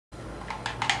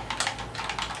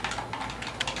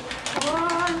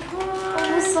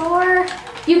dinosaur.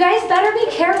 You guys better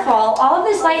be careful. All of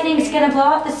this lightning's gonna blow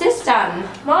up the system.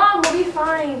 Mom, we'll be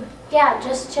fine. Yeah,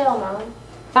 just chill, Mom.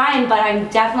 Fine, but I'm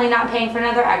definitely not paying for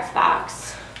another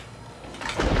Xbox.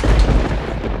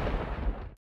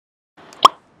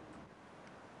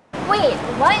 Wait,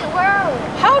 what? Where are we?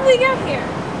 How did we get here?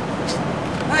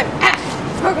 I'm Ash,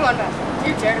 Pokemon Master.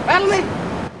 You dare to battle me?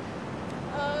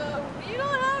 We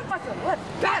don't have muscle. Let's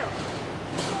battle.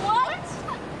 What?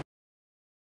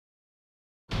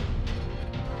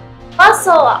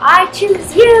 Muscle, I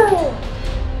choose you!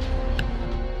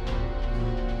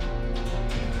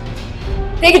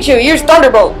 Pikachu, use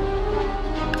Thunderbolt.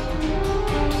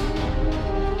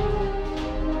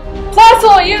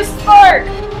 Plusle, use Spark.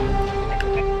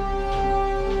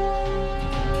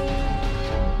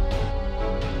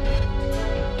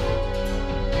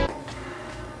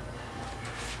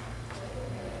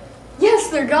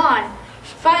 Yes, they're gone.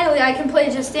 Finally, I can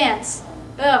play Just Dance.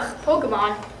 Ugh,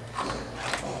 Pokemon.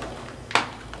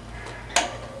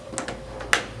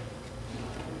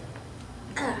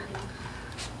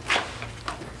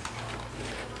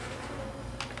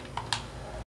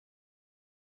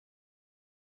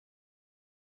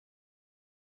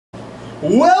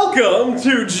 Welcome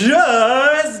to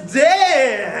Just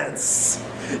Dance!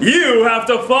 You have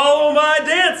to follow my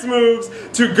dance moves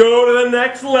to go to the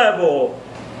next level.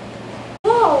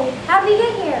 Whoa, how'd we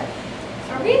get here?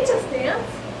 Are we in Just Dance?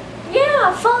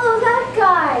 Yeah, follow that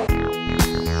guy!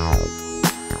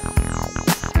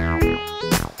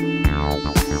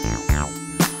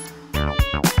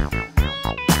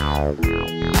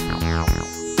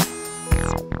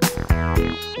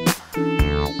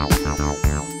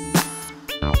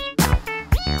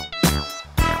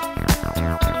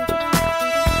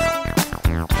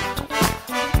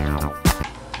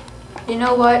 You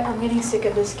know what? I'm getting sick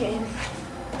of this game.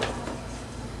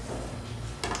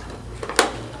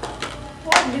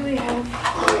 What do we have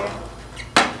here?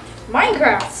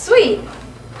 Minecraft, sweet!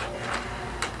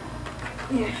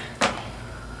 Yeah.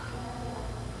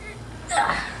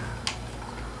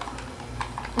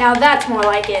 Now that's more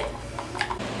like it.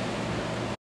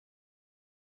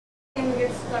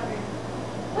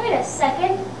 Wait a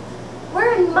second.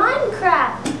 We're in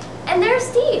Minecraft! And there's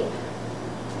Steve.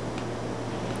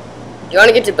 You want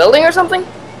to get to building or something?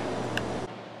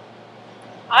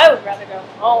 I would rather go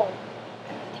home.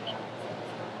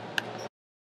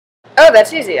 Oh,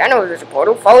 that's easy. I know there's a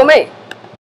portal. Follow me.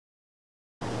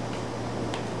 Let's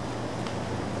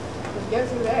go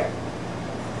through there.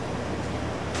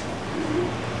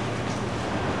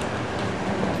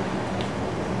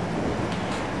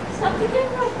 Something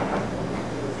different.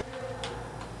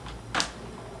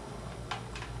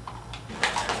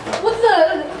 What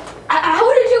the?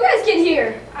 How did you guys get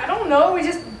here? I don't know. We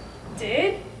just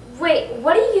did. Wait,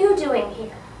 what are you doing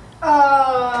here?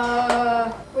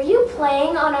 Were you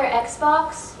playing on our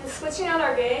Xbox? Switching out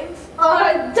our games.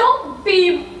 Don't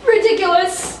be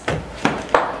ridiculous.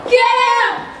 Get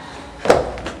him!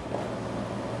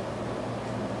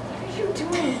 What are you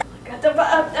doing? Got the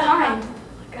vibe behind.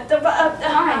 Got the vibe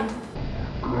behind.